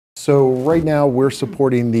So right now we're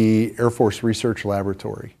supporting the Air Force Research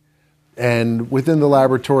Laboratory. And within the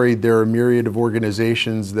laboratory, there are a myriad of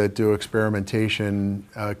organizations that do experimentation,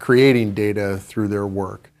 creating data through their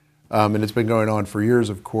work. And it's been going on for years,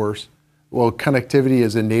 of course. Well, connectivity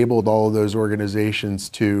has enabled all of those organizations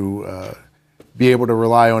to be able to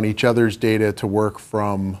rely on each other's data to work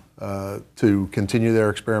from, to continue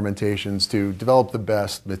their experimentations, to develop the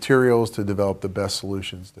best materials, to develop the best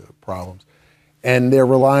solutions to problems. And they're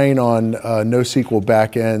relying on NoSQL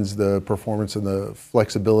backends, the performance and the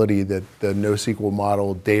flexibility that the NoSQL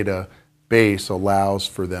model database allows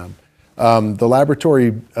for them. The laboratory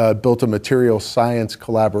built a material science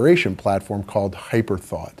collaboration platform called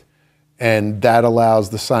HyperThought. And that allows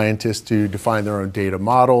the scientists to define their own data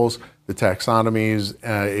models, the taxonomies.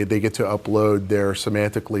 They get to upload their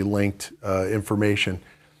semantically linked information.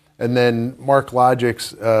 And then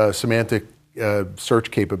Marklogic's semantic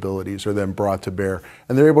search capabilities are then brought to bear.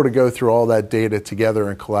 And they're able to go through all that data together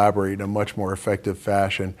and collaborate in a much more effective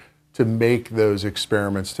fashion to make those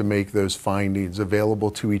experiments, to make those findings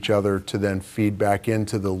available to each other, to then feed back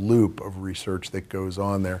into the loop of research that goes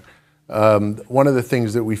on there. One of the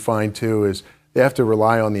things that we find too is they have to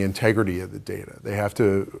rely on the integrity of the data. They have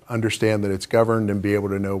to understand that it's governed and be able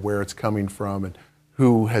to know where it's coming from and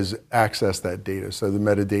who has accessed that data. So the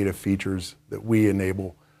metadata features that we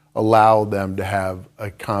enable allow them to have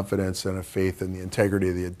a confidence and a faith in the integrity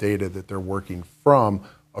of the data that they're working from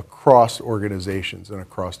across organizations and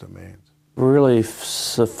across domains. Really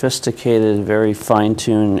sophisticated, very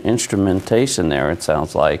fine-tuned instrumentation there, it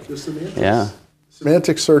sounds like. The semantics. Yeah.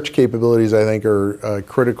 Semantic search capabilities, I think, are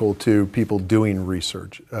critical to people doing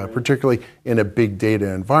research, particularly in a big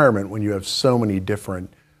data environment when you have so many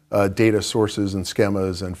different data sources and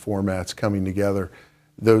schemas and formats coming together.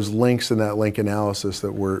 Those links and that link analysis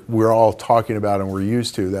that we're all talking about and we're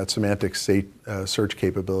used to, that semantic search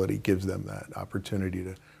capability gives them that opportunity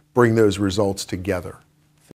to bring those results together.